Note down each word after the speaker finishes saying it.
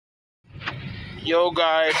Yo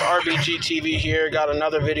guys, RBG TV here. Got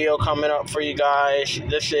another video coming up for you guys.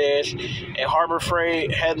 This is a Harbor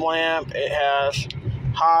Freight headlamp. It has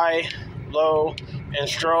high, low, and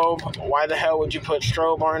strobe. Why the hell would you put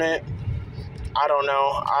strobe on it? I don't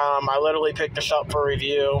know. I literally picked this up for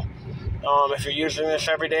review. If you're using this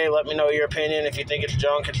every day, let me know your opinion. If you think it's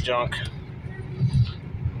junk, it's junk.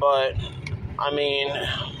 But, I mean,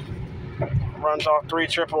 runs off 3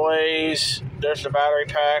 AAAs. There's the battery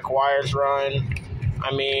pack, wires run.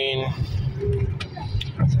 I mean,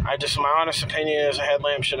 my honest opinion is a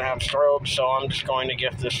headlamp shouldn't have strobe, so I'm just going to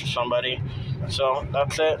gift this to somebody. So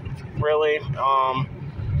that's it, really. I'm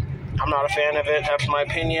not a fan of it. That's my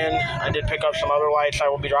opinion. I did pick up some other lights I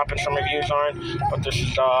will be dropping some reviews on, but this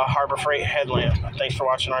is Harbor Freight headlamp. Thanks for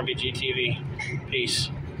watching RBG TV.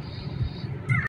 Peace.